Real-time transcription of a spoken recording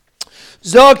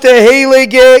Zokte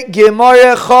heilige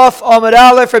Gemara Chaf Amar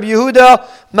Aleph Rabbi Yehuda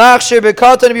Machshir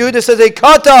Bekatan. Rabbi Yehuda says a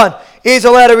katan is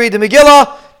allowed to read the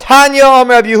Megillah. Tanya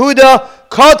Amar Rabbi Yehuda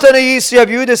Katan Yisi.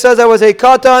 Rabbi Yehuda says I was a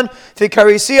katan.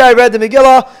 Vikarisi I read the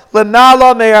Megillah.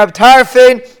 Lemala Me'Rab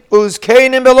Tarfin Uz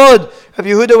Kainim Belud. Rabbi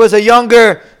Yehuda was a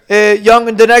younger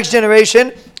in the next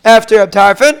generation after Reb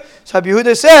Tarfin. So Rabbi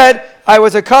Yehuda said, I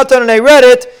was a katan and I read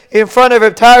it in front of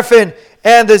Reb Tarfin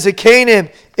and the Zekanim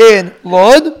in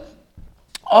Lod.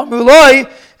 Amrulai,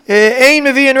 Ein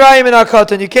Mevi'in Raya Min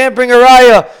HaKatan. You can't bring a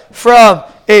raya from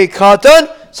a katan.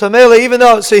 So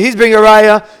Mele, so he's bringing a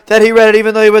raya that he read it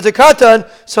even though he was a katan.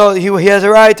 So he has a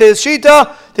raya to his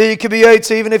shita that you could be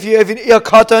yaitz even if you're a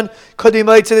katan could be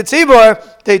made to the tzibor.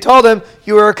 They told him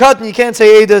you were a katan. You can't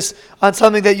say edus on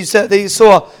something that you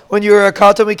saw when you were a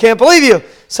katan. We can't believe you.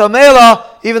 So Mele,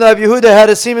 even though Rabbi Yehuda had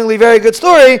a seemingly very good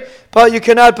story, but you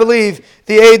cannot believe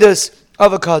the edus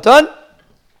of a katan.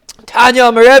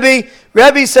 Tanya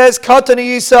Rebbe says katan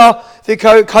yisa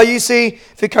v'kayisi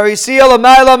v'karisi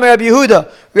alamayla Rabbi Yehuda.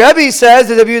 Rebbe says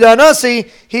that Rabbi Yehuda Anasi,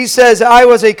 he says I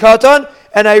was a katan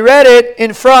and I read it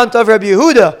in front of Rabbi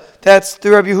Yehuda. That's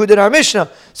the Rabbi Yehuda in our Mishnah.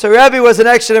 So Rabbi was the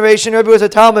next generation. Rabbi was a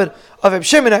Talmud of Reb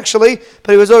Shimon actually,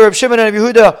 but he was over Reb Shimon and Rabbi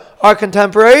Yehuda are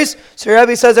contemporaries. So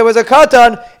Rabbi says I was a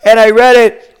katan and I read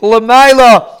it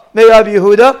lamayla me Rabbi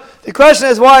Yehuda. The question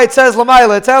is why it says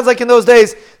lamayla. It sounds like in those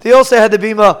days they also had the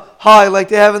bima high like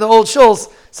they have in the old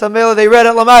shuls. So Mela they read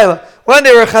it lamayla. When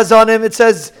they were chazanim, it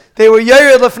says they were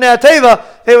yared lefnei teva.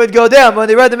 They would go down. When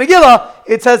they read the Megillah,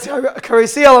 it says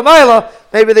karisi lamayla.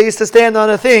 Maybe they used to stand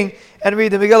on a thing and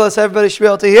read the Megillah so everybody should be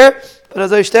able to hear. But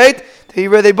as I state,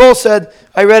 they both said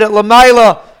I read it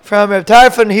lamayla from Reb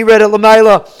Tarfon. He read it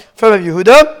lamayla from Reb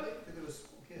Yehuda.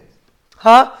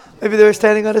 Maybe they were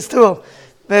standing on a stool.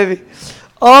 Maybe.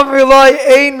 They told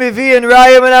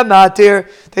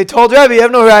Rabbi, you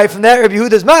have no raya from that. Rabbi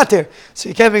Yehuda's matir. So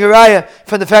you can't bring a raya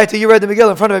from the fact that you read the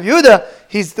Megillah in front of Rabbi Yehuda.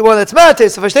 He's the one that's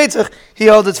matir. So he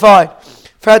holds it's fine.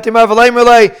 Why don't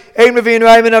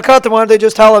they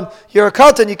just tell him, you're a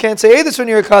katan, you can't say this when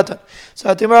you're a katan.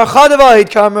 So they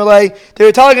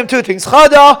were telling him two things.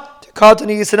 Chada, katan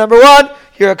yisa, number one,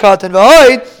 you're a katan.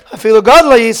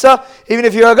 Even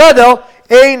if you're a gadol,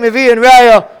 ein mevi'in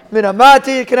raya min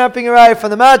hamati, you cannot bring a raya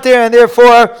from the matir, and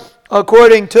therefore,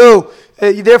 according to,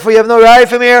 therefore you have no raya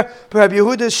from here. But Rabbi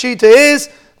Yehuda's shita is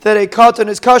that a katan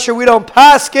is kosher. We don't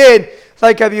paskin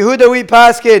like Rabbi Yehuda. We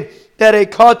paskin that a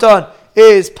katan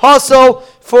is pasul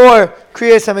for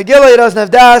Kriyas HaMegillah. He doesn't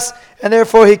have das, and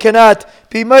therefore he cannot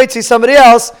be mitzi somebody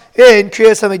else in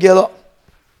Kriyas HaMegillah.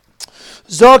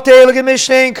 Zokte look at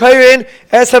Mishnah Kairin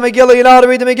Es HaMegillah. You're not allowed to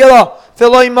read the Megillah.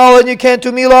 V'loi malin, you can't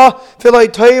do milah. V'loi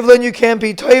toivlin, you can't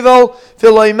be toivel.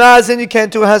 V'loi mazin, you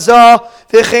can't do hazah.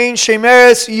 V'chein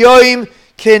shemeres yoim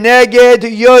keneged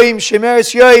yoim.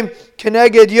 Shemeres yoim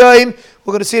keneged yoim.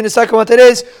 We're going to see in a second what that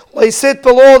is. Sit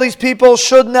below these people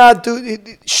should not do.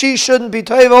 She shouldn't be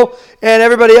toivel, and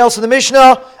everybody else in the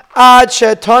Mishnah. Ad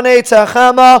shetane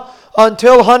tzachama,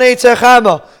 until hane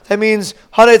tzachama. That means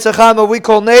hane tzachama we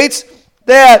call nates.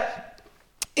 That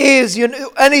is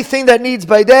anything that needs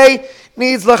by day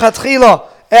needs lachatchila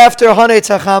after hane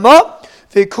tzachama.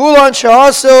 V'kulan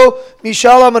sha'asu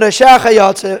mishalam rashacha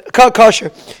yatsa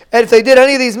kosher. And if they did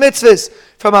any of these mitzvahs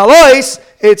from alois,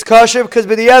 it's kosher because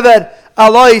by the eved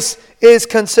alois is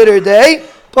considered day.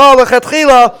 But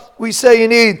lachatchila we say you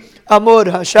need amud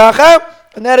hashachar,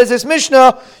 and that is this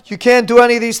Mishnah. You can't do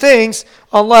any of these things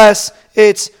unless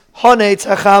it's hane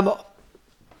tzachama.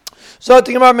 So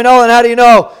to Gemara Minol, and how do you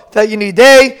know that you need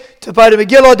day to buy the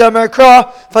Megillah? Damar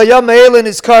Kra Vayam Meilin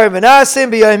is Karim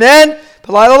V'Nasim B'Yaymen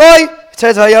B'Laylaloi. It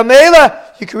says Vayam Meila.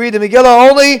 You can read the Megillah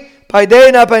only by day,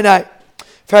 not by night.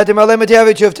 Fatim Alei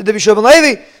Matiyavit you have to do B'Shom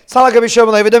Levi. It's not like a B'Shom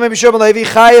Levi. Don't make B'Shom Levi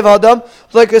Chayev Adam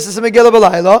like this is a Megillah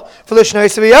B'Layla for Lishnei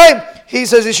B'Yayim. He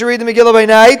says you should read the Megillah by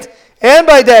night and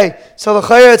by day. So the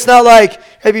Chayr, it's not like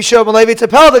Rabbi Shimon Levi to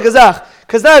Pel the Gazach,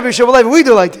 because now Rabbi Shimon Levi we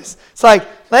do like this. It's like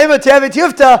Lema Tevit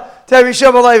Yufta to Rabbi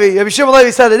Shimon Levi. Rabbi Shimon Levi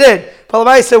said it did. But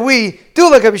Lamai said we do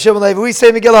like Rabbi Shimon Levi. We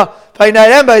say Megillah by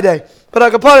night and by day.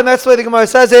 But Akapadim, that's the way the Gemara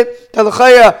says it.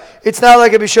 Talachaya, it's not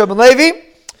like Rabbi Shimon Levi.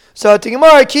 So the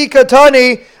Gemara Ki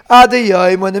Katani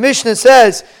Adiyayim, when the Mishnah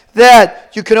says that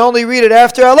you can only read it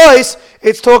after Alois,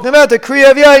 it's talking about the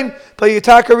Kriya of Yaim, but you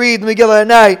taka read Megillah at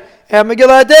night and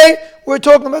Megillah at day. We're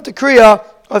talking about the Kriya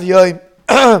of Yaim.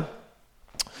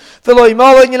 You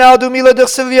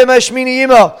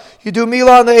do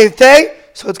Milah on the 8th day,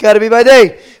 so it's got to be by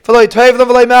day. The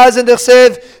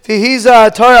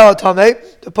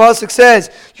pasuk says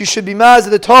you should be maz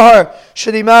the tahar,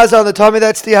 should be maz on the tummy.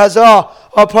 That's the hazah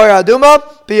of paraduma.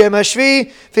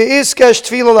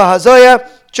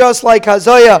 just like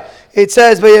Hazaya, it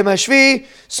says B'Yom HaShvi,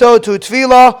 so to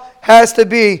Tefillah has to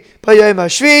be B'Yom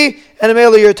HaShvi, and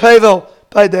Mele your Tevel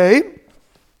by day.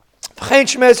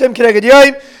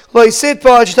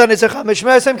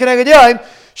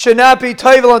 Should not be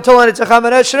Tevel until Anitzacham,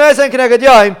 and Shemesem Keneged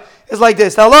Yaim is like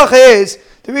this. The halacha is,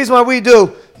 the reason why we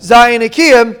do Zayin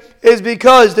Nikiyim is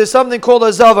because there's something called a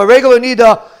Zav. A regular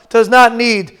Nida does not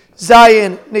need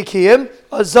Zayin Nikiyim.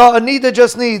 A Nida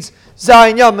just needs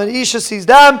Zayin Yam. An Isha sees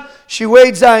Dam, she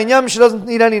waits Zayin Yam, she doesn't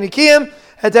need any Nikiyim.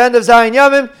 At the end of Zayin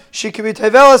Yamim, she can be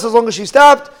Tevelas as long as she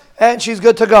stopped, and she's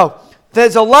good to go.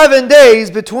 There's 11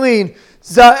 days between,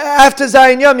 after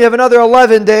Zayin Yam, you have another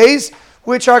 11 days,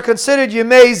 which are considered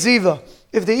Yemei Ziva.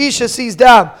 If the Isha sees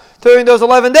Dam during those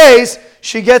 11 days,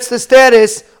 she gets the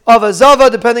status of a Zava,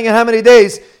 depending on how many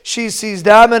days she sees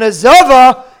Dam. And a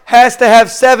Zava has to have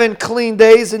 7 clean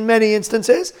days in many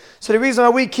instances. So the reason why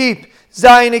we keep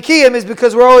Zayin Nikiyim is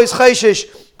because we're always chayshish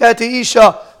that the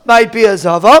Isha might be a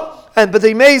Zava. But the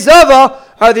Yemei Zava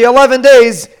are the 11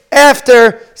 days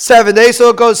after 7 days. So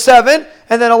it goes 7,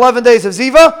 and then 11 days of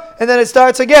Ziva, and then it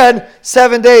starts again,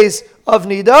 7 days of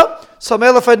Nida. So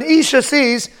if an Isha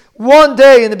sees 1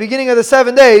 day in the beginning of the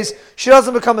 7 days, she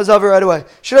doesn't become a Zavar right away.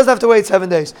 She doesn't have to wait 7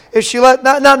 days. If she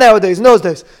not nowadays, in those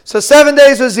days. So 7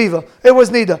 days was Ziva. It was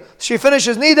Nida. She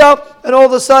finishes Nida, and all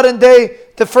of a sudden,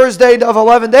 the first day of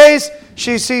 11 days,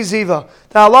 she sees Ziva.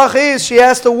 The halach is she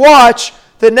has to watch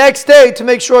the next day to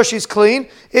make sure she's clean.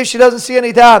 If she doesn't see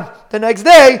any dam the next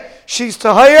day, she's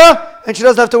tahira, and she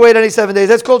doesn't have to wait any 7 days.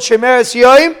 That's called Shemeres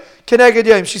Yoim Keneged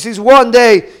Yoim. She sees 1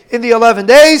 day in the 11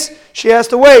 days, she has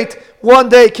to wait 1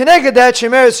 day. Keneged that,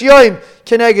 Shemeres Yoim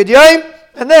Keneged Yoim,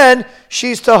 and then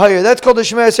she's tahira. That's called the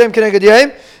Shemeres Yoim Keneged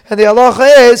Yoim, and the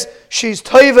halacha is she's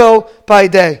toivel by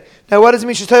day. Now what does it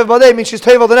mean she's toivel by day? It means she's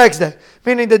toivel the next day.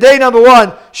 Meaning the day number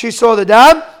 1, she saw the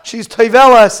dam, she's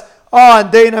toivelas on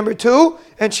day number 2,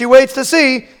 and she waits to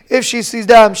see if she sees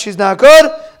dam, she's not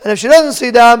good, and if she doesn't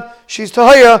see dam, she's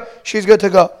tahira, she's good to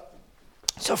go.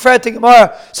 So Fret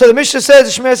Gemara. So the Mishnah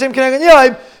says the Shemeres Yoim Keneged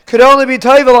Yaim could only be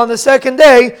toivel on the second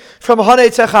day from Hanei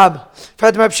Tzacham.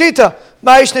 Fret Mapshita.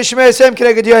 Ma'ishne Shemeres Yoim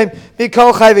Keneged Yaim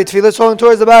Mikol Chayvei Tefillah. Falling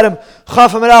towards the bottom.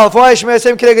 Chafam and Aleph. Why is Shemeres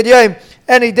Yoim Keneged Yaim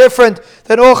any different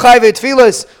than all Chayvei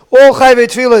Tefillahs? All Chayvei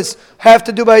Tefillahs have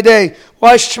to do by day.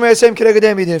 Why should Shemeres Yoim Keneged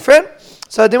Yaim be different?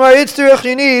 So Dimar Yitzturich,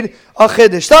 you need a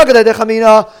chiddush. Tagada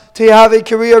dechamina to have a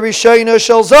career rishayna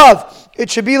shel zav. It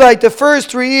should be like the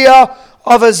first riyah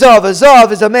of a zav. A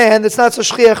zav is a man that's not so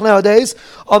shchiach nowadays.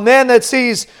 A man that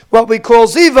sees what we call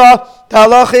ziva. The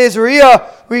halacha is riyah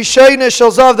rishayna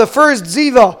shel zav. The first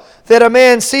ziva that a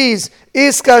man sees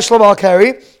is kashla bal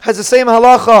kari. Has the same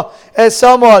halacha as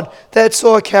someone that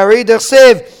saw a kari.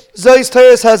 Dersev zois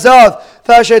teres hazav.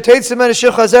 Vashay teitzim and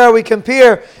shich hazar. We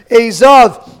compare a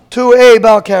zav to a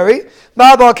Balkari.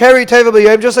 Ma Balkari Tevel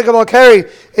B'Yom, just like a Balkari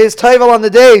is Tevel on the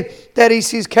day that he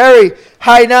sees Kari.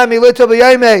 Hainami Little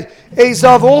B'Yome. A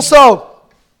Zav also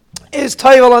is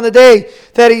Tevel on the day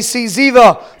that he sees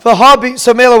Ziva. V'Habi,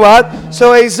 so Melawad.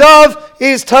 So a Zav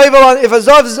is Tevel on, if a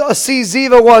Zav sees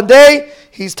Ziva 1 day,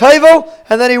 he's Tevel,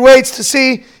 and then he waits to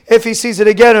see if he sees it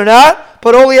again or not.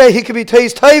 But only he can be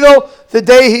Tevel the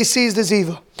day he sees the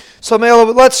Ziva. So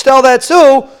let's tell that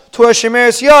too to a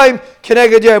Shemeres Yaim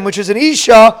Keneged Yaim, which is an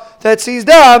Isha that sees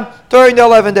Dam during the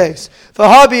 11 days.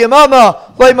 V'habi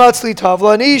Imama Leimatzli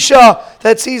Tavla, an Isha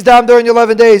that sees Dam during the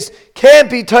 11 days can't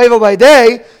be Taiva by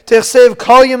day. Techsev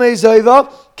Kol Yemei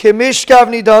Zayva Kimishkav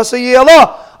Nidasa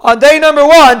Yela. On day number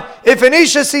 1, if an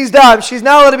Isha sees Dam, she's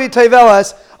not allowed to be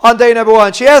Taivelas on day number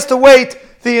 1. She has to wait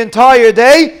the entire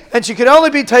day, and she can only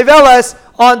be Taivelas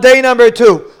on day number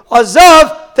 2. A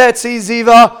Zav that sees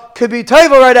Ziva could be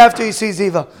Taiva right after he sees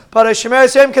Ziva. But a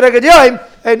Shemeres Yoim Keneged Yaim,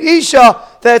 an Isha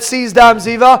that sees Dam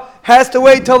Ziva, has to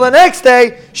wait till the next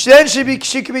day. Then she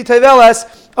could be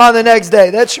Taivelas on the next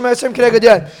day. That's Shemeres Yoim Keneged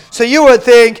Yaim. So you would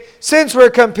think, since we're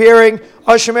comparing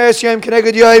a Shemeres Yoim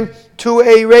Keneged Yaim to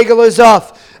a regular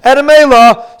Zaf, and a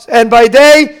Mela, and by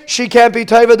day, she can't be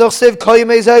Taiva Dochsev Kol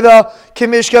Yemei Zayva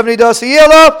Kimishkav Nidasa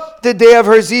Yela. The day of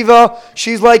her Ziva,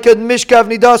 she's like a Mishkav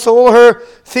Nidasa, all her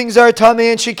things are tummy,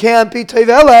 and she can't be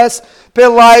Taivelas.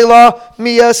 Belayla,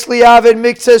 Miyas Liavid,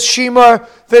 Mixes, Shimar,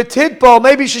 Vetitbal.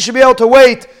 Maybe she should be able to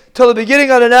wait till the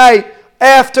beginning of the night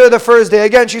after the first day.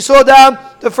 Again, she saw down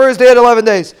the first day at 11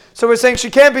 days. So we're saying she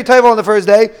can't be Taiva on the first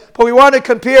day, but we want to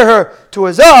compare her to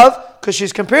a Zav, because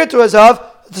she's compared to a Zav.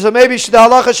 So maybe the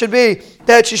halacha should be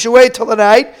that she should wait till the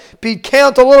night,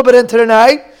 count a little bit into the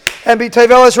night, and be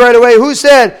Taivelas right away. Who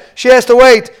said she has to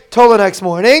wait till the next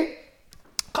morning?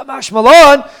 Kamash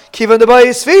Malon, Kivan the Bay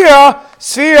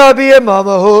Sfira be a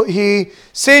mama.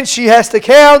 Since she has to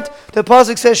count, the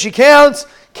pasuk says she counts.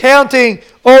 counting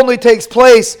only takes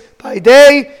place by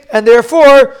day, and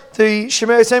therefore the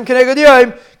Shemer Yisrael Keneged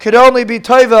Yom could only be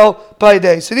Tovel by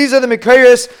day. So these are the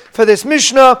Mekayos for this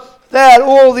Mishnah, that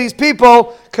all these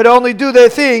people could only do their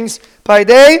things by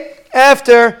day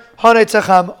after Hanetz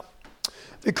HaChama.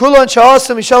 If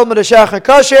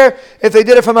they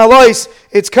did it from Alois,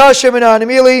 it's kasher min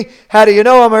ha'animili. How do you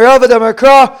know? How do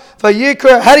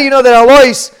you know that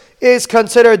Alois is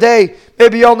considered day?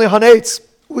 Maybe only Hanetz,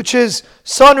 which is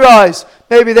sunrise.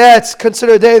 Maybe that's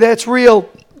considered day. That's real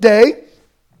day,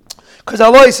 because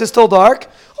Alois is still dark.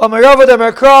 The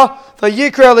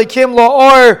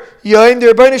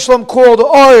Rebbeinu Shalom called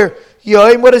Or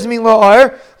Yaim. What does it mean,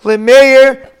 La'ar?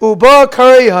 Lemeir uba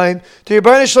karayim. The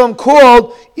Rebbeinu Shalom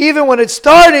called even when it's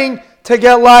starting to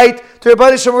get light. The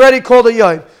Rebbeinu Shalom already called it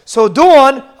Yaim. So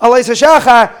dawn, Aleis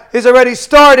HaShachar, is already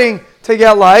starting to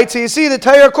get light. So you see, the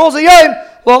Torah calls it Yaim.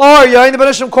 La'ar Yaim. The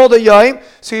Rebbeinu Shalom called it Yaim.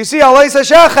 So you see, Aleis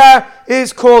HaShachar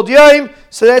is called Yaim.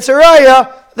 So that's a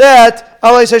raya that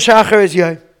Aleis HaShachar is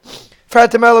Yaim.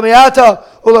 What about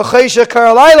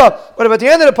the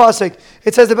end of the pasuk?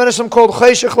 It says the Rebbeinu Shalom called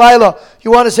Cheshech Laila.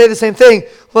 You want to say the same thing?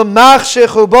 From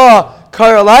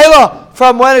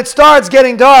when it starts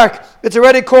getting dark, it's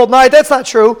already called night. That's not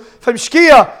true. From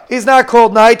Shkia is not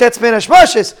called night. That's Min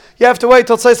Hashmashis. You have to wait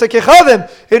till Tzeisek Yechavim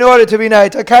in order to be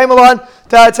night. Akaimalan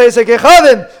ta Tzeisek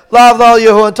Yechavim lav lal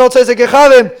Yehu. Until Tzeisek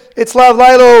Yechavim, it's lav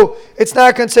lailu. It's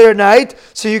not considered night.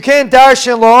 So you can't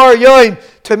darshan la'ar yoim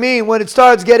to mean when it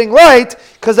starts getting light,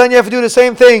 because then you have to do the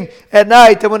same thing at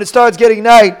night. And when it starts getting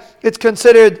night, it's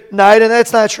considered night, and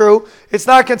that's not true. It's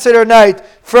not considered night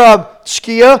from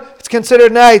Shkia. It's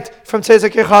considered night from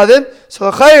Tzezek Yechadim. So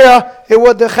l'chayra, the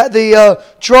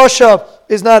drasha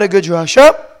is not a good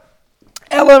drasha.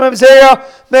 Elam Abzeya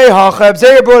Mehacha.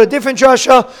 Abzeya brought a different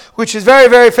drasha, which is very,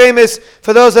 very famous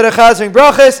for those that are chazering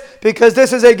brachas, because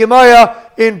this is a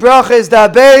Gemara in brachas da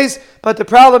beis, but the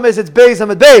problem is it's beis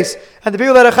amid beis, and the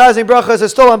people that are chazering brachas are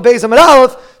still on beis amid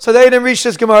aleph, so they didn't reach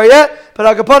this Gemara yet. But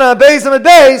Agapana on beis amid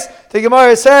beis, the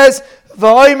Gemara says, the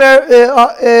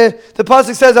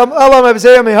pasuk says, Elam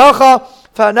Abzeya Mehacha.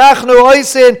 Fa'anachnu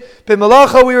oisin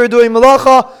b'malacha. We were doing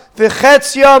malacha.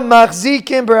 V'chetzya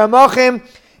machzikim b'ramachim.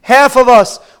 Half of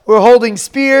us were holding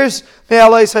spears. The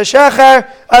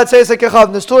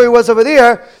story was over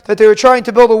there that they were trying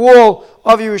to build a wall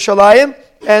of Yerushalayim,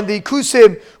 and the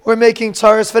Kusim were making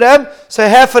tzaras for them. So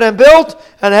half of them built,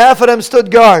 and half of them stood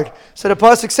guard. So the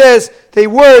pasuk says they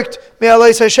worked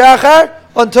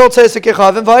until Tzesek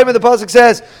Yechavim. The pasuk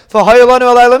says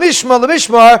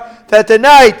that the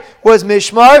night was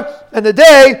mishmar and the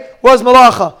day was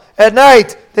malacha. At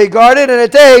night they guarded, and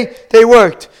at day they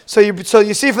worked. So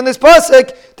you see from this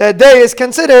pasuk that day is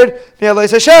considered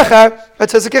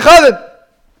Tzesek Yechavim.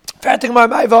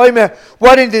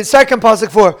 What did the second pasuk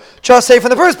for? Just say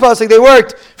from the first pasuk they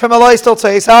worked from Alais till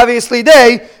Tzeis. Obviously,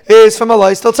 day is from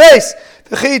Alais till Tzeis.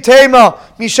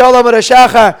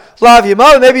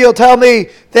 Maybe you'll tell me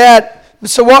that.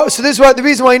 So this is what the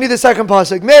reason why you need the second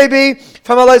pasuk. Maybe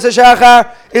from Alais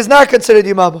Shachar is not considered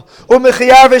Yimama. And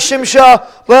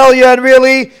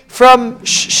really from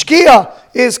Shkia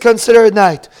is considered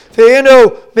night. They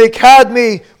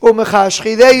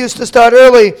used to start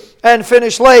early and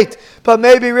finish late, but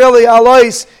maybe really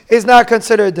Alois is not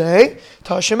considered day.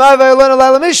 The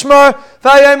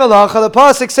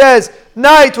pasuk says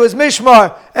night was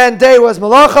mishmar and day was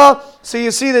malacha. So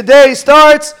you see the day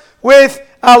starts with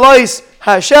Alois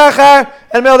hashachar,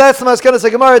 and that's the maskanas. The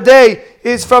Gemara day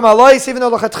is from Alois, even though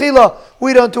l'chatchila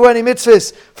we don't do any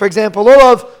mitzvahs. For example,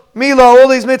 Olav, Mila, all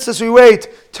these mitzvahs we wait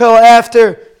till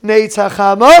after Neitz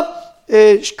HaChama.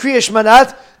 Kriya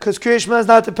Shmanat, because Kriya Shema is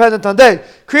not dependent on day.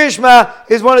 Kriya Shema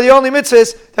is one of the only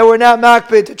mitzvahs that we're not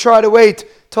makbid to try to wait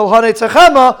till Hanetz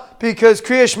HaChama, because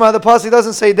Kriya Shema, the pasuk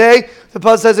doesn't say day, the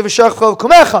pasuk says V'shachchov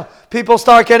kumecha. People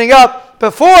start getting up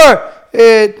before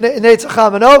Neitz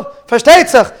HaChama. No?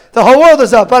 Verstetzach, the whole world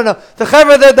is up. I don't know. The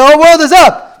whole world is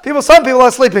up. Some people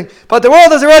are sleeping, but the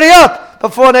world is already up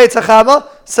before Neitz HaChama.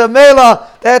 So Mela,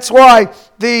 that's why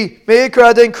the Meikra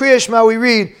Adin Kriya Shema we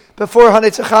read before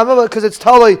Hanetz HaChama, because it's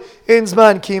tali in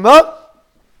Zman Kima.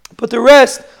 But the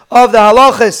rest of the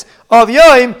halachas of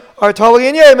Yom are tali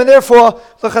in Yom, and therefore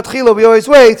l'chatchila we always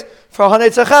wait for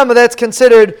Hanetz HaChama. That's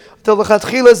considered the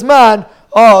l'chatchila Zman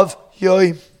of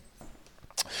Yom.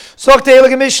 Sokte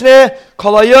Elik Mishneh,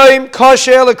 Kol HaYom,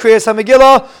 Kasher, L'Kriyas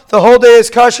HaMegillah, the whole day is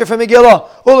Kasher for Megillah.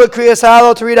 U'L'Kriyas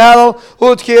HaHalal, to read Halal,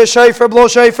 U'Tkiyas Shayfer, blow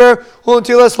Shayfer,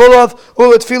 U'Ntilas Lulav,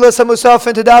 U'Tfilas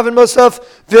HaMusafin, to daven Musaf,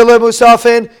 Vila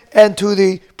Musafin, and to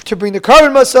bring the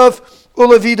carbon Musaf,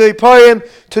 U'Levidoi Parim,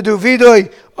 to do Vidoi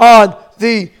on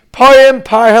the Parim,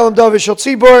 par helam davar shel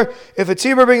tzibur. If a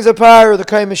tzibur brings a par, or the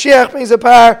Kohen Mashiach brings a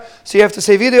par, so you have to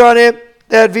say vidui on it.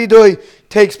 That vidui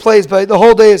takes place by the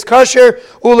whole day is kosher.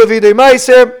 Ula vidui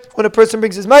meiser. When a person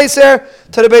brings his meiser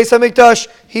to the Beis Hamikdash,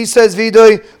 he says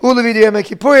vidui. Ula vidui Yom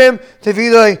Kippurim. The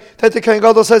vidui that the Kohen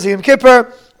Gadol says Yom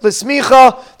Kippur.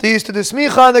 L'smicha, they used to do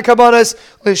smicha on the karbanos.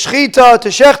 L'shchita, to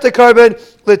shech the carbon.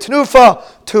 L'tnufa,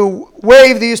 to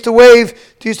wave, they used to wave.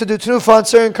 They used to do tnufa on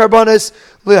certain karbanos.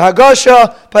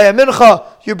 L'hagasha, by a mincha,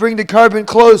 you bring the carbon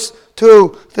close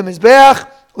to the mizbeach.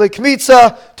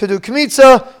 L'kmitza, to do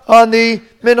kmitza on the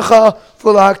mincha.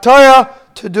 L'haktara,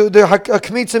 to do the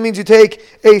kmitza means you take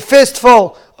a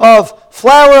fistful of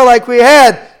flour like we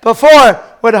had before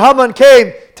when Haman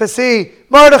came to see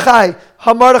Mordechai.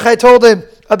 Mordechai told him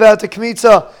about the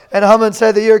kmitza, and Haman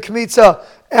said that your kmitza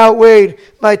outweighed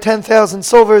my 10,000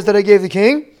 silvers that I gave the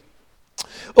king.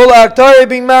 Ula Aktari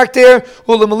being marked there.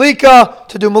 Ula Malika,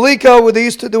 to do Malika,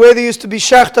 the way they used to be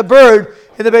shecht a bird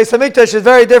in the Beis Hamikdash is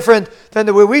very different than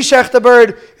the way we shecht a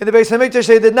bird. In the Beis Hamikdash,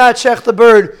 they did not shecht the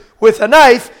bird with a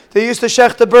knife. They used to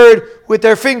shecht the bird with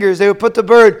their fingers. They would put the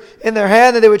bird in their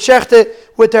hand and they would shecht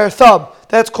it with their thumb.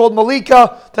 That's called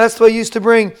Malika. That's the way you used to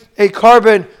bring a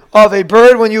carbon of a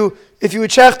bird. If you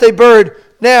would shecht a bird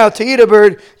now to eat a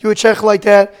bird, you would shecht like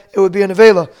that, it would be an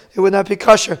avela. It would not be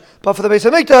kosher. But for the Beis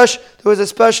Hamikdash, there was a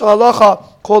special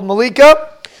halacha called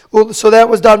Malika. So that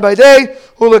was done by day.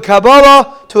 Ula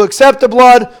Kabbalah, to accept the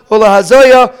blood. Ula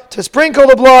Hazoya, to sprinkle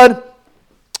the blood.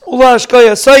 Ula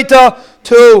Ashkoya Saita,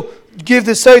 to give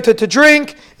the Saita to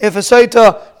drink. If a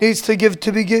Saita needs to give,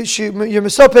 you're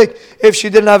misopik. If she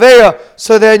didn't have Eya,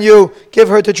 so then you give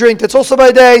her to drink. That's also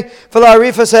by day. V'la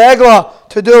Arifa Egla,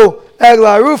 to do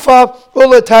Egla Arufa.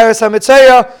 Ula Taras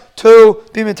HaMetzeya, to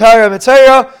be Mitara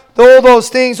HaMetzeya. All those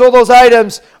things, all those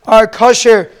items are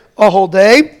kosher a whole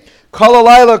day.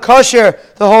 Kalalayla kosher,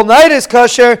 the whole night is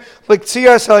kosher. Like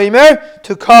tziyas ha'omer,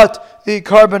 to cut the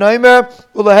carbon omer.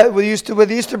 They used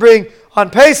to bring on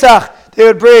Pesach, they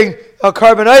would bring a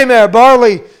carbon omer,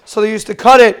 barley. So they used to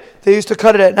cut it. They used to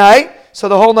cut it at night. So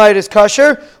the whole night is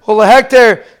kosher. Ula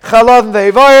hekter chalav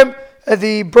ve'evarim,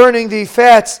 the burning the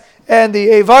fats and the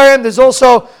evarim. There's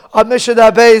also a Mishnah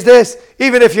that obeys this.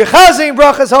 Even if you're chazing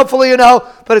brachas, hopefully you know,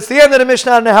 but it's the end of the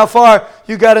Mishnah. I don't know how far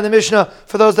you got in the Mishnah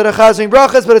for those that are chazing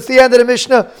brachas, but it's the end of the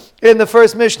Mishnah in the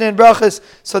first Mishnah in brachas.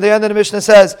 So the end of the Mishnah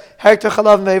says, Hektar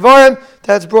chalav ve'evarim.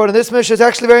 That's brought in this Mishnah. It's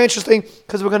actually very interesting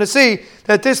because we're going to see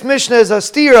that this Mishnah is a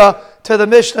stira to the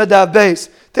Mishnah Daf Beis.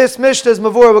 This Mishnah is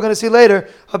Mavur, we're going to see later,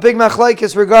 a big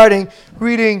machlaikis regarding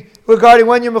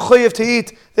when you're mechuyev to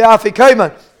eat the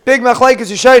afikaiman. Big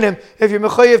machlaikis Yishayim, if you're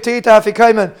mechuyev to eat the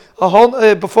afikaiman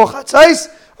before chatzais,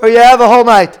 or you have a whole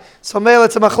night. So male,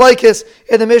 it's a machlaikis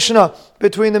in the Mishnah,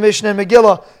 between the Mishnah in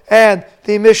Megillah and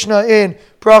the Mishnah in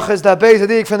Brachas Daf Beis. I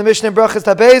think from the Mishnah in Brachas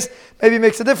Daf Beis, maybe it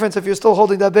makes a difference if you're still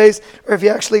holding Daf Beis, or if you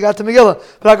actually got to Megillah.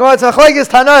 But I go on to machlaikis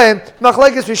Tanaim,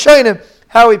 machlaikis Yishayim,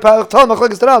 how he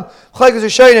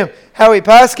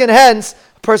paskin. Hence,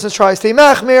 a person tries to eat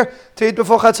machmir, to eat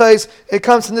before chatzais. It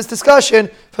comes from this discussion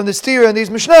from the stira and these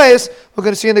mishnayos. We're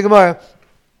going to see in the Gemara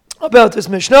about this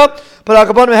mishnah. But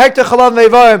akabonim hektar chalav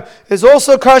meivarim is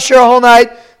also kosher a whole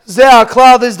night. Zeh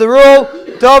haklal is the rule.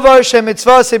 Davar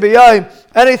shemitzvah b'yayim.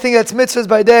 Anything that's mitzvahs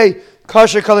by day,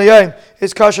 kosher kol hayayim,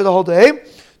 is kosher the whole day.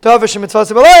 Davar shemitzvah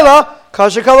b'layla,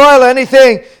 kosher kol hayayim.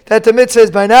 Anything that the mitzvah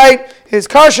is by night is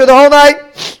kosher the whole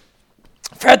night.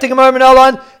 How do you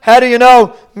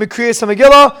know Mikriyas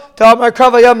Megillah? Damar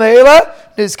Kavayam Meila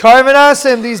Nizkar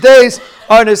V'Nasim. These days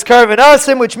are Nizkar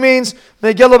V'Nasim, which means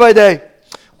Megillah by day.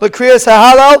 L'Kriyas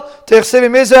HaHalal Tichsiv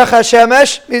Mizrach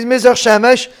HaShemesh Mizrach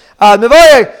Shemesh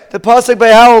Mevoyeh. The pasuk by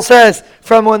Halal says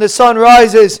from when the sun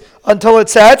rises until it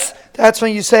sets. That's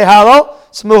when you say Halal.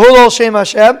 So Mehulal Shem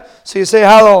Hashem. So you say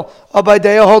Halal by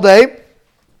day, a whole day.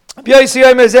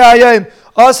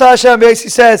 Asa Hashem basically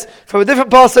says from a different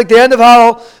pasuk, the end of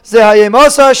Halal, Zehayim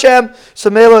Asa Hashem. So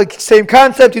Mela, same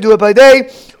concept, you do it by day.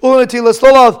 Unatilas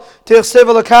Lulav, Tichsev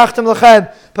Lakachtem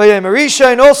Lachem, by Yom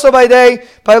Arisha, and also by day.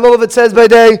 By Lulav it says by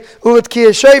day. Ulat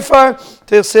Kiyah Shofar,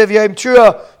 Tichsev Yom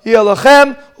Trua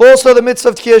Yalachem. Also the mitzvah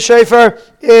of Kiyah Shofar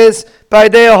is by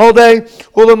day, a whole day.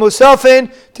 Ulam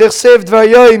Musafin, Tichsev Dvar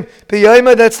Yom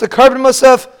B'Yoma. That's the carbon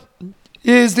Musaf.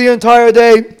 Is the entire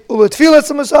day. Ulat Tfilas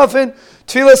Musafin.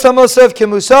 Tfilas HaMusaf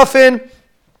Kemusafin.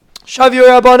 Shavir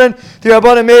Rabbanan. The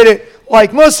Rabbanan made it like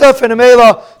Musaf and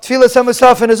Amela. Tfilas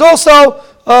HaMusafin is also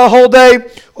a whole day.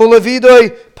 Ula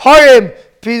Vidoy Parim.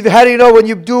 How do you know when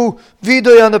you do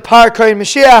Vidoy on the Par Kohen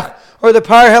Mashiach or the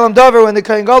Par Helam Dover when the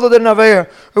Kohen Gadol didn't have air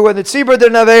or when the Tzibur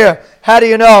didn't have air? How do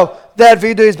you know that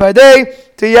Vidoy is by day?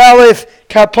 Yalif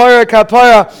kapara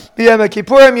b'Yom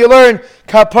Kippurim. You learn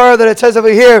kapara that it says over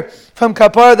here from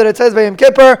kapara that it says by Yom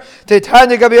Kippur.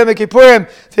 Tanya gabi Yom Kippurim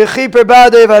v'chiper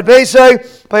ba'adei vad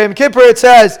beisai. By Yom Kippur it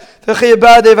says v'chiper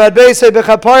ba'adei vad beisai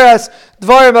b'chaparas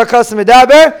dvarim hakasim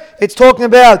medaber. It's talking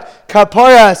about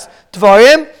kaparas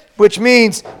dvarim, which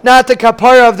means not the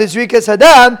kapara of the Zrikas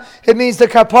Hadam, it means the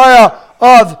kapara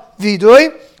of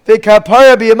Vidui, the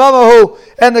kapara b'yamamahu,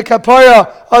 and the kapara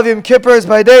of Yom Kippur is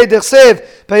by day, d'chsev,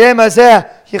 b'yem hazeh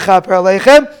yichaper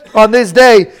aleichem. On this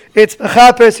day, it's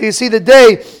mechaper, so you see the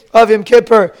day of Yom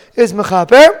Kippur is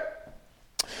mechaper.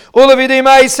 When you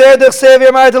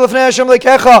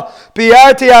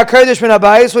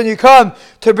come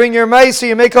to bring your ma'aser,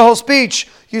 you make a whole speech.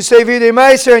 You say Videi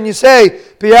Meiser and you say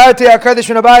Biyarti HaKadosh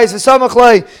Min Habayis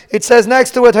V'Samachlei. It says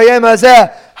next to it Hayem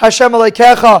Hazeh Hashem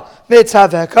Aleikecha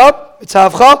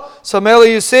Mitzavcha. So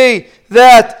merely you see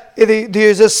that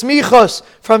there's a smichos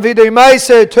from Videi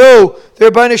Meiser to the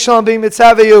Rebbeinu Shalom being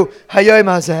Mitzaveyu Hayem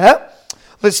Hazeh.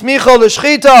 L'smicha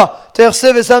l'shchita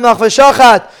te'chsiv v'samach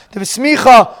v'shachat. The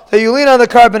smicha that you lean on the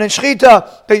carbon, and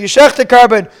shchita that you shech the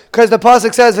carbon, because the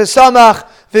pasuk says v'samach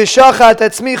v'shachat,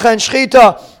 that smicha and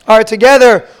shchita are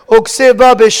together. Uksiv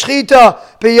ba b'shchita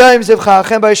b'yoyim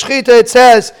zivchachem. By shchita it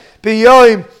says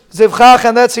b'yoyim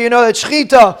zivchachem. That's how you know that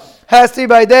shchita has to be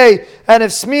by day, and if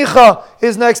smicha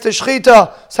is next to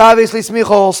shchita, so obviously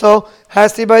smicha also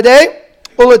has to be by day.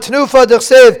 When you do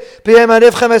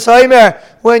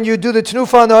the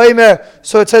tnufa on the oimer,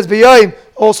 so it says b'yoyim,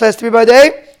 also has to be by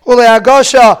day. Ule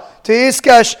hagasha to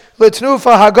iskash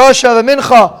letnufa hagasha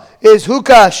v'mincha is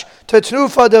hukash to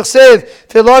tnufa d'chsev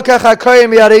v'lokach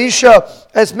hakoyim yareisha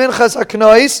as minchas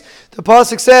haknois. The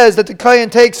pasuk says that the kohen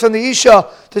takes from the isha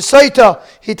the saita,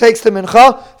 he takes the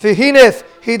mincha v'hinif,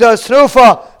 he does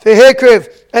tnufa v'hekriv,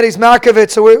 and he's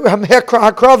makavit. So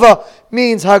hakrava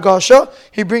means hagasha.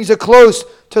 He brings it close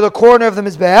to the corner of the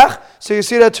mizbeach. So you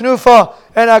see that tnufa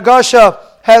and hagasha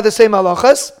have the same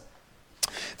halachas.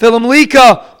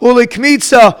 V'lamlika, ula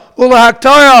kmitza, ula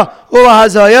haktara, ula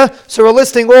hazaya. So we're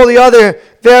listing all the other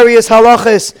various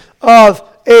halachas of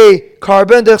a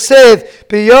carbon. D'chsev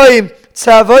b'yoyim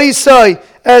tzavaisai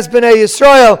as b'nei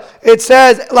Yisrael. It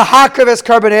says lahakav as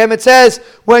karbanim. It says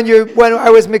when I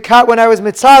was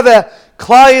mitzaveh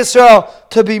Klal Yisrael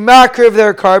to be makriv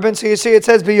their carbon. So you see it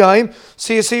says b'yoyim.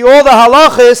 So you see all the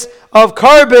halachas of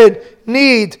carbon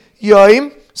need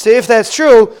yoyim. So if that's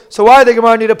true, so why the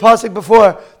Gemara need a pasuk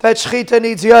before that shchita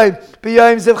needs yoyim?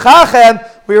 B'yoyim zivchachem.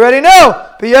 We already know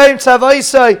b'yoyim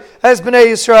tzavaisai as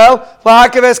b'nei Yisrael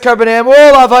lahakav as karbanim.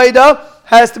 All avaida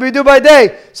has to be due by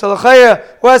day. So l'chayah,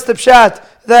 what's the pshat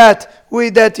that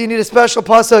you need a special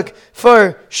pasuk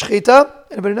for shchita?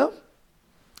 Anybody know?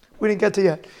 We didn't get to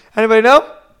yet. Anybody know?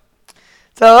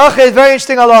 The halacha is very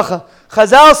interesting halacha.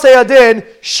 Chazal say adin,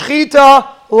 shchita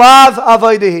lav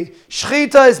avaydihi.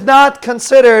 Shchita is not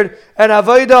considered an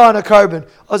avayda on a carbon.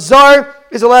 A zar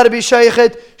is allowed to be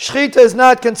sheichet. Shchita is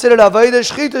not considered avayda.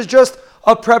 Shchita is just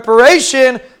a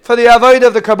preparation for the avayda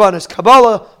of the karbanis.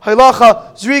 Kabbalah,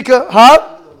 halacha, zrika,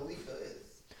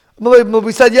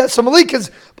 we said yes. So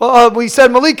we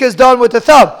said malika is done with the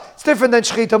thumb. It's different than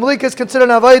shchita. Malika is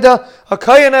considered an avayda. A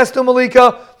kayan has to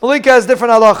malika. Malika has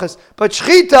different halachas. But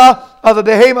shchita of a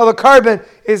behem of a carbon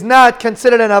is not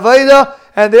considered an avayda,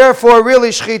 and therefore really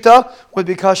shchita would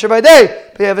be kosher by day.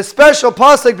 But you have a special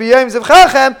pasuk b'yom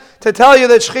zivchachem to tell you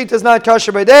that shchita is not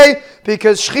kosher by day,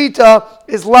 because shchita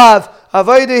is lav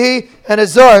avaydahi, and a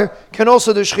zar can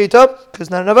also do shchita because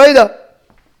not an avayda.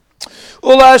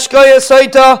 Ula ashkaya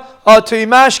saita to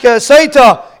imashka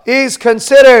saita is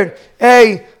considered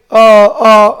has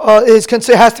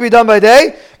to be done by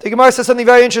day. The Gemara says something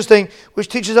very interesting, which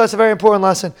teaches us a very important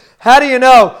lesson. How do you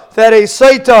know that a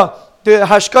saita, the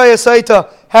hashkaya saita,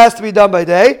 has to be done by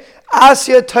day?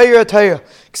 Asya tayra tayra.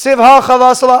 Ksiv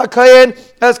ha'chavasala akayin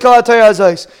as kala tayra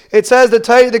azais. It says the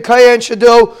kayin should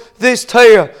do this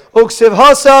tayra. Uksiv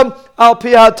hasam al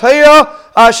pi ha-tayra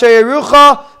asher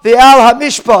yerucha the al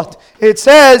ha-mishpat. It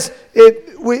says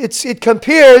it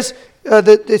compares.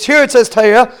 Here it says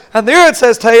Tayra, and there it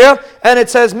says Tayra, and it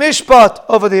says Mishpat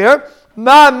over there.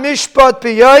 Ma Mishpat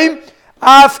b'yoyim,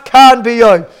 af kan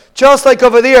b'yoyim. Just like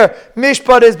over there,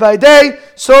 Mishpat is by day,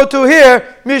 so too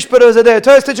here, Mishpat is a day.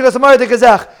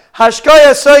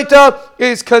 Hashkaya Saita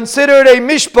is considered a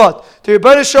Mishpat. The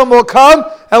Rebbeinu Shalom will come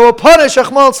and will punish a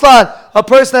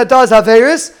person that does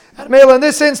Averis. And in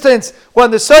this instance,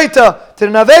 when the Saita, did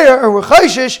an Aveira, or were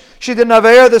chayshish, she did an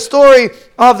Aveira. The story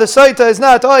of the Saita is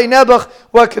not, Nebuch,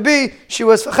 what could be, she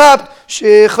was fachapt, she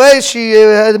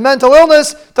had a mental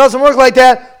illness, doesn't work like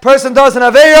that. Person does an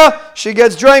Aveira, she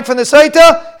gets drank from the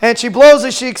Saita, and she blows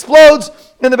it, she explodes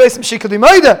in the basement. She could be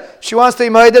Maida. If she wants to be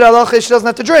Maida, Allah, she doesn't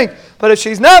have to drink. But if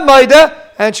she's not Maida,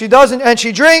 and she doesn't, and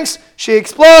she drinks, she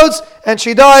explodes, and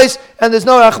she dies, and there's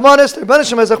no Rachmanis. The Rebbeinu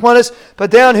Shem has Rachmanis, but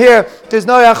down here, there's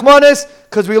no Rachmanis,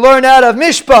 because we learn out of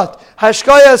Mishpat.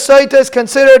 Hashkaya Saita is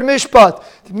considered Mishpat.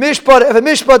 Mishpat. If a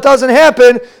Mishpat doesn't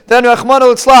happen, then Rachmana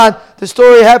Litzlan, the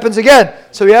story happens again.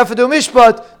 So we have to do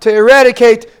Mishpat to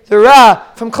eradicate the Ra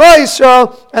from Klal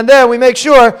Yisrael, and then we make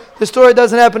sure the story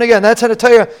doesn't happen again. That's how the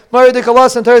Torah, Maridik Allah,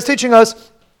 and Torah is teaching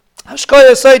us.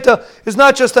 Hashkaya Saita is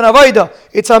not just an Avaida,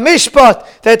 it's a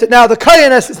Mishpat. That now the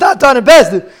Kayan is not done in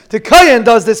Bezdin. The Kayan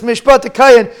does this Mishpat. The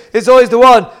Kayan is always the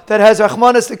one that has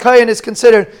Rachmanis. The Kayan is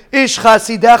considered Ish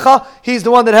Chasidecha. He's the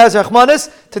one that has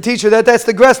Rachmanis to teach you that. That's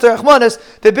the Gresta Rachmanis.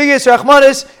 The biggest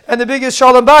Rachmanis and the biggest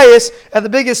Shalom Bayis and the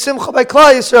biggest Simcha by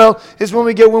Klal Yisrael is when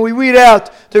we read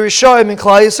out the Rishayim in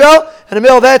Klal Yisrael. And in the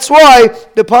middle, that's why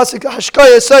the Pasuk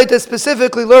Hashkaya Saita is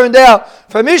specifically learned out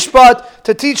from Mishpat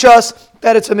to teach us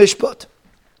that it's a mishpat.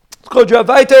 How do you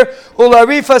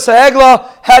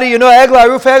know Egla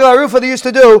Arufa they used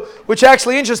to do, which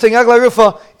actually interesting. Egla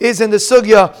Arufa is in the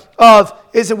sugya of,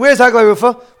 where's Egla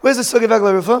Arufa? Where's the sugya of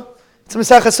Egla Arufa? It's a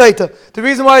Masechah Saita. The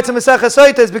reason why it's a Masechah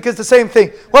Saita is because the same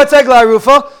thing. What's Egla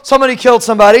Arufa? Somebody killed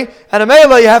somebody, and a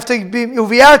Mela, you have to be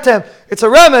Uviyatem. It's a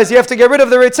remez, you have to get rid of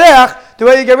the Ritzach. The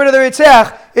way you get rid of the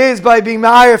Ritzach is by being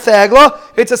Ma'arif the Egla.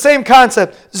 It's the same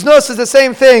concept. Znus is the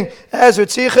same thing as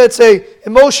Ritzicha. It's a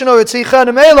emotional Ritzicha,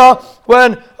 and a Mela,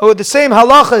 when the same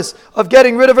halachas of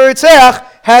getting rid of a Ritzach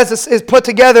is put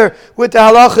together with the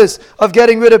halachas of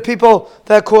getting rid of people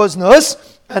that cause Nus.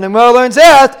 And the Gemara learns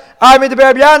that the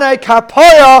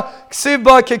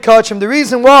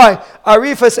reason why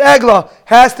Arifas Egla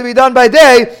has to be done by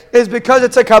day is because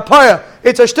it's a kapaya.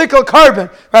 It's a shtickle carbon.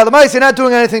 Right? You're not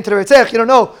doing anything to the Ritzach. You don't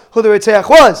know who the Ritzach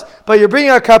was, but you're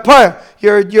bringing a kapaya.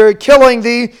 You're killing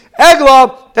the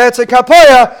Egla. That's a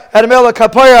kapaya. And the Mela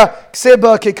kapaya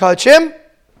ksiba kikachim.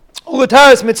 The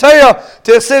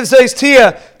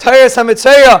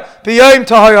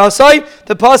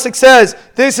pasuk says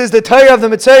this is the Torah of the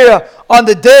Mitzayah on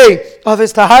the day of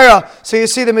his Tahara. So you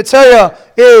see the Mitzayah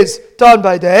is done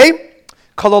by day.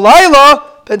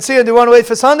 Kalalayla, Ben Sion, do you want to wait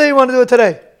for Sunday or you want to do it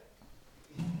today?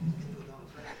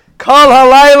 Kal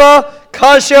halayla,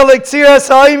 kasher l'ktziras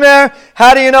ha'omer.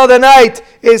 How do you know the night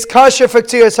is kasher for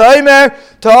ktziras ha'omer?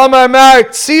 To Amar Mar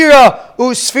tzira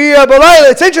usfira b'layla.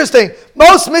 It's interesting.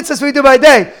 Most mitzvahs we do by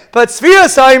day, but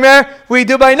Sfiras Ha'omer we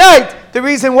do by night. The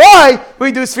reason why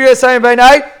we do Sfiras Ha'omer by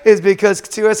night is because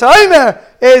Ktsiras Ha'omer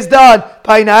is done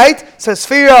by night. So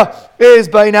Sfira is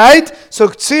by night. So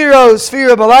Ktsira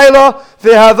Sfira b'layla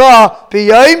v'hava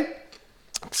b'yayim.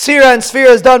 Ktsira and Sfira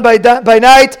is done by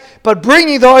night, but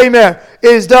bringing the Omer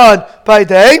is done by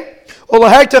day. When you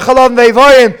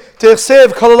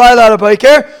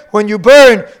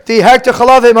burn the hektar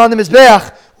chalavim on the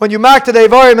mizbeach, when you mark the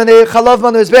Devarim and the Chalav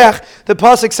on the Mizbech, the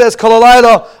Pasuk says,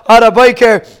 Kalalayla Ara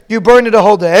Baiker, you burn it a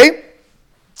whole day.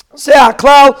 Anything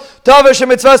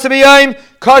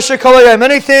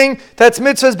that's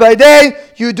mitzvahs by day,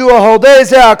 you do a whole day. On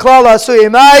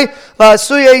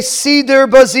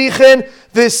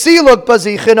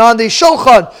the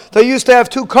Shulchan, they used to have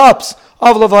 2 cups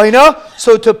of Levina.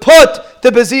 So to put the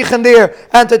bezichin there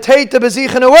and to take the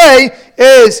bezichin away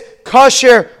is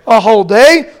kosher a whole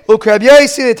day. Look, Rabbi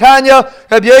Yosi the Tanya,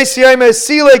 Rabbi Yosi Yomer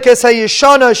Silek es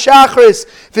hayishana shachris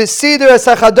v'sider es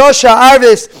hachadosha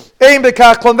arvis ein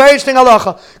bekach klom. Very interesting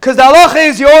halacha, because the halacha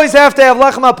is you always have to have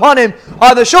lechem upon him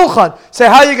on the shulchan. Say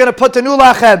how you're going to put the new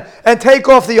lechem and take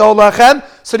off the old lechem.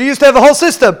 So they used to have a whole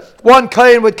system. One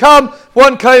kain would come,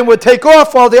 one kain would take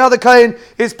off while the other kain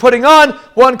is putting on.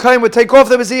 One kain would take off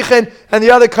the bezichin and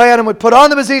the other kain would put on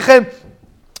the bezichin.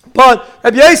 But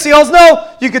Rabbi Yosi holds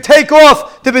no, you could take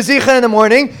off the bezichin in the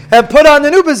morning and put on the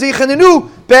new bezichin, the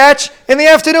new batch in the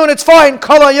afternoon. It's fine.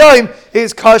 Kol hayoim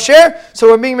is kasher. So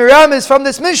we're being miram is from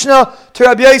this Mishnah to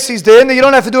Rabbi Yosi's din that you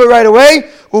don't have to do it right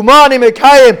away. Umani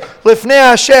mekayim lifnei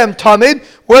Hashem tamid.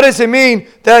 What does it mean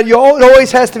that it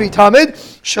always has to be tamid?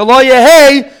 Shalo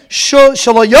yehei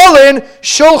shalo yolin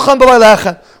shulchan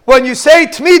b'laylechem. When you say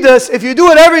tmidas, if you do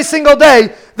it every single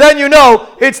day, then you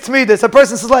know it's T'midus. A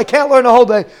person says, I can't learn a whole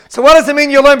day. So what does it mean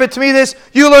you learn T'midus?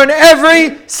 You learn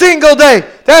every single day.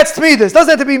 That's T'midus.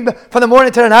 Doesn't have to be from the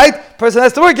morning to the night. Person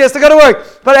has to work, he has to go to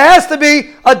work. But it has to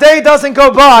be a day doesn't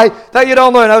go by that you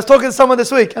don't learn. I was talking to someone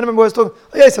this week. I don't remember what I was talking.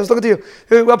 Oh, yes, I was talking to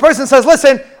you. A person says,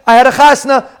 listen, I had a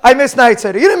chasna, I missed night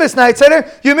seder. You didn't miss night seder.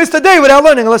 You missed a day without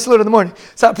learning unless you learn in the morning.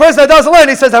 So a person that doesn't learn,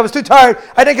 he says, I was too tired,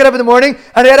 I didn't get up in the morning,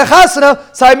 and I had a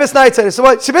chasna, so I missed night seder. So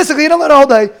what? So basically, you don't learn a whole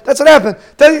day. That's what happened.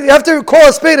 Then you have to call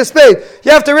a spade a spade.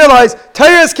 You have to realize,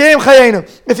 Tayras K'im Chayenu.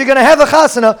 If you're going to have a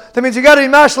chasna, that means you got to be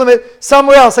mashlim it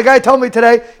somewhere else. A guy told me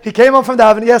today, he came home from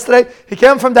davening yesterday, he came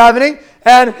home from davening,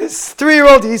 and his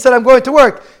 3-year-old, he said, I'm going to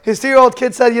work. His 3-year-old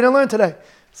kid said, you didn't learn today.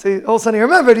 So all of a sudden he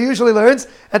remembered, he usually learns,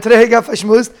 and today he got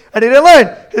fashmuzed, and he didn't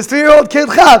learn. His 3-year-old kid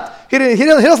chapped. He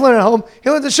doesn't learn at home, he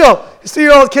learns at shul. His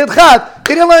 3-year-old kid chapped.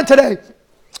 He didn't learn today.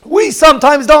 We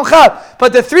sometimes don't chap,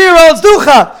 but the 3-year-olds do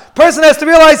chap. Person has to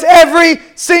realize every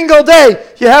single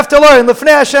day you have to learn. L'fnei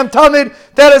Hashem Tamid.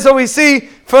 That is what we see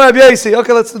from Rabbi Yossi.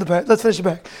 Okay, let's do the back. Let's finish the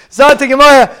back. Zante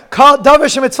Gemara. Davar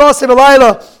shemitzvase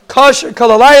b'layla. Kasher kol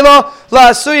halayla.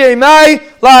 La'asuye mai.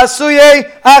 La'asuye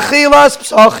achilas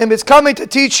psachim. It's coming to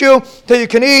teach you that you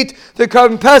can eat the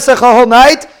Korban Pesach a whole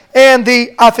night and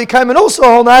the Afikaiman also a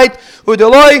whole night.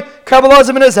 Udeloi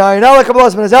Kabbalazim ben Azariah. Now like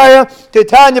Kabbalazim ben Azariah.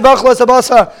 Titanya bachlas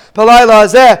abasar balayla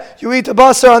hazeh. You eat the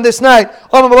basar on this night.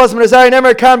 Om Kabbalazim ben Azariah.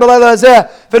 Nemer kan balayla hazeh.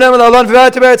 V'nemer la'alon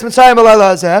v'vat beretz mitzayim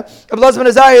balayla hazeh. Kabbalazim ben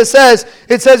Azariah says,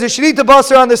 it says you should eat the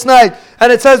basar on this night.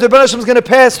 And it says the Rebbeinu Hashem is going to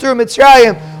pass through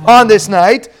Mitzrayim on this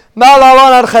night.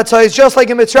 Ma'alon ad chatzos. Just like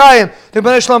in Mitzrayim, the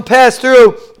Rebbeinu Hashem passed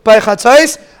through by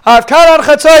chatzos. Avkan ad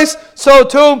chatzos. So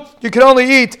too, you can only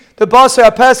eat the basar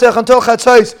at Pesach until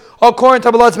chatzos, according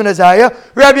to Kabbalazim ben Azariah.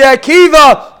 Rabbi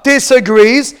Akiva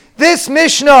disagrees. This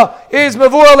Mishnah is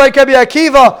mavur like Rabbi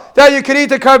Akiva that you can eat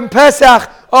the Korban Pesach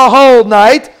a whole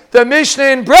night. The Mishnah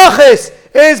in Brachis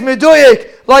is meduyik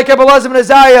like Kabbalazim ben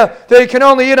Azariah that you can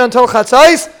only eat until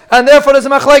chatzos, and therefore there's a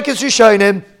machlekes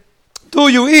rishonim. Do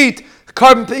you eat the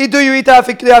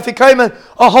Afikaiman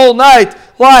a whole night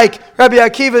like Rabbi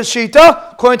Akiva's Shita?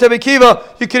 According to Rabbi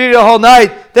Akiva, you can eat it a whole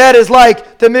night. That is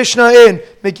like the Mishnah in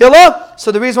Megillah.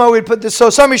 So the reason why we put this, so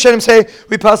some Rishonim say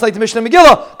we pass like the Mishnah in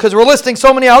Megillah because we're listing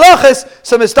so many halachas.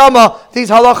 So mistama, these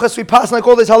halachas we pass like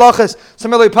all these halachas.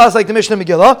 Some really pass like the Mishnah in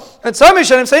Megillah. And some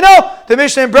Rishonim say no, the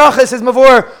Mishnah in Brachas is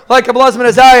mavur like Kabbalazim ben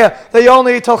Azariah that you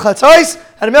only eat till chatzos.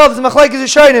 And the Melech is machlekes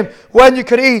Rishonim when you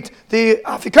could eat the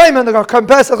Afikaiman, the Korban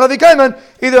Pesach Afikaiman,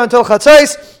 either until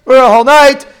chatzos or a whole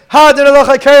night.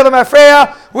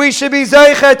 We should be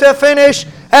zeichet to finish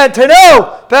and to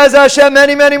know Bez Hashem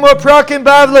many more prakim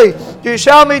bavli.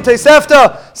 Yishalmi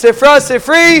Tesefta Sifra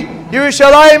Sifri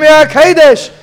Yerushalayim Kodesh.